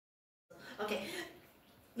Okay.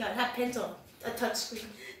 No, not pencil. A touch screen.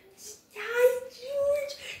 Hi,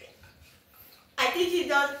 George. I think he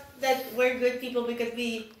thought that we're good people because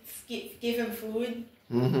we give him food.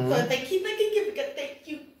 So it's like, he's like, thank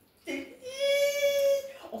you.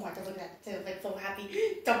 Oh my God, look at that. He's like so happy.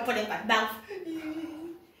 Don't put it in my mouth.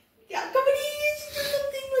 Yeah, come on, do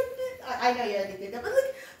something like this. I know you already did that, but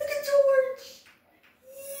look at George.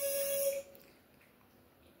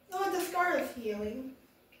 Oh, the scar is healing.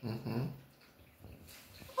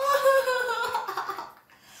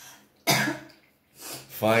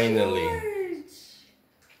 Finally. George.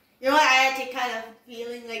 You know what? I actually kind of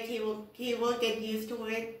feeling like he will get used to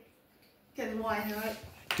it. Cause why not?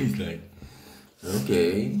 He's like,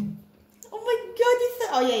 okay. Oh my God!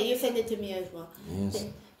 Oh yeah, you sent it to me as well. Yes.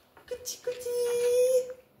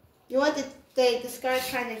 You want the scar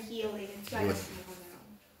kind of healing. It's kind of small now.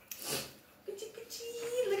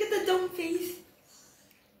 Look at the dumb face.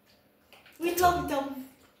 We love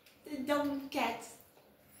the dumb cats.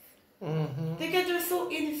 Because they're so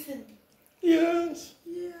innocent. Yes.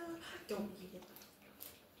 Yeah. Don't eat it.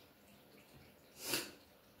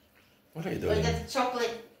 What are you Look doing? at the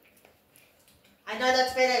chocolate. I know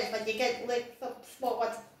that's finished, but you can lick some small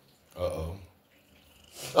ones. Uh-oh.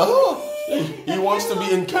 Oh! He wants to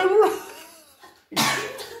be in camera.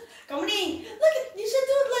 Come on in. Look, you should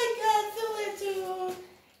do it like similar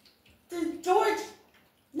to George.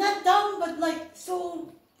 Not dumb, but like so.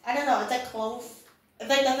 I don't know. It's like close. It's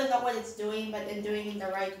like doesn't know what it's doing, but then doing it the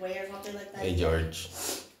right way or something like that. Hey, George.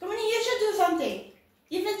 Come on in. You should do something.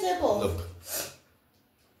 Even simple. Look.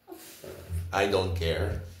 I don't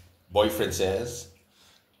care. Boyfriend says.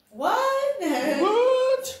 What?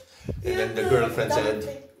 What? And then the girlfriend said,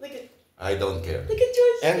 Look at. I don't care. Look at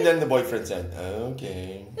George. And then the boyfriend said,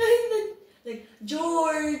 okay. Like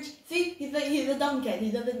George. See, he's a dumb cat.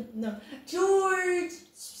 He doesn't know. George.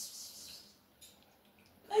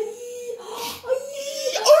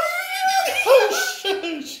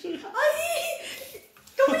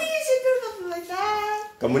 Come on, you should do something like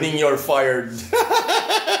that. Come on in, you're fired.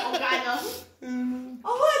 Oh God, no.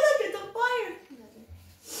 Oh, look, it's on fire.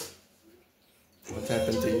 What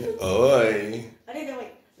happened to you? Oi. I didn't know.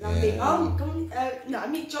 Wait, nothing. Yeah. Come on. No, I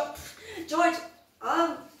mean George.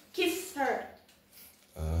 Kiss her.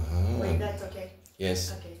 Wait, that's okay.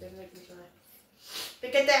 Yes. Okay, then making sure.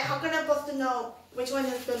 Because then, how can I supposed to know which one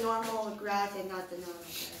is the normal grass and not the normal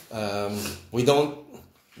grass?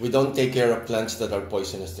 We don't take care of plants that are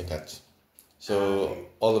poisonous to cats. So Okay.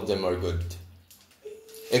 all of them are good.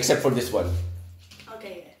 Except for this one.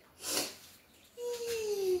 Okay.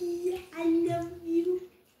 I love you.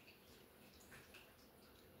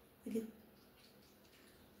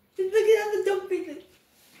 Look at how the dog face.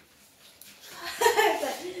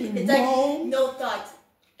 It's like no thoughts,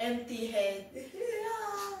 empty head.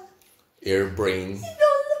 Air brain. You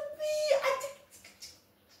don't love me.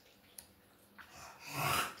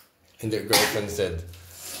 And their girlfriend said,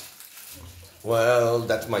 well,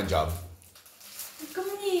 that's my job. Come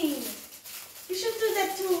in. You should do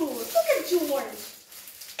that too. Look at George.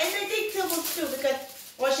 And I think Sybil too because,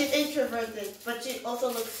 well, she's introverted, but she also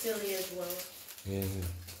looks silly as well. Yeah.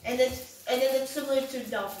 And then it's similar to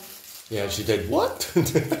dumb. Yeah, she did what?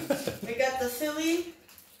 We got the silly,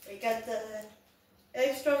 we got the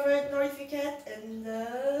extrovert noisy cat, and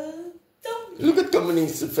the dumb. Look at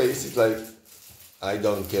Kamani's face. It's like, I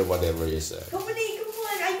don't care whatever you say. Come on.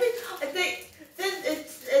 I think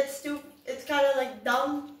this it's stupid. It's kind of like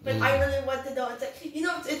dumb, but I really want to know. It's like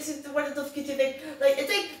it's one of those kids who think like it's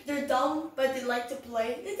like they're dumb, but they like to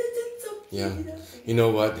play. It's so cute. Yeah. You know? You know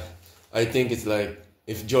what? I think it's like,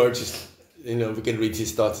 if George is, we can read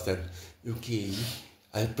his thoughts then. Okay,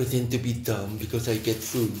 I'll pretend to be dumb because I get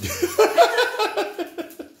food.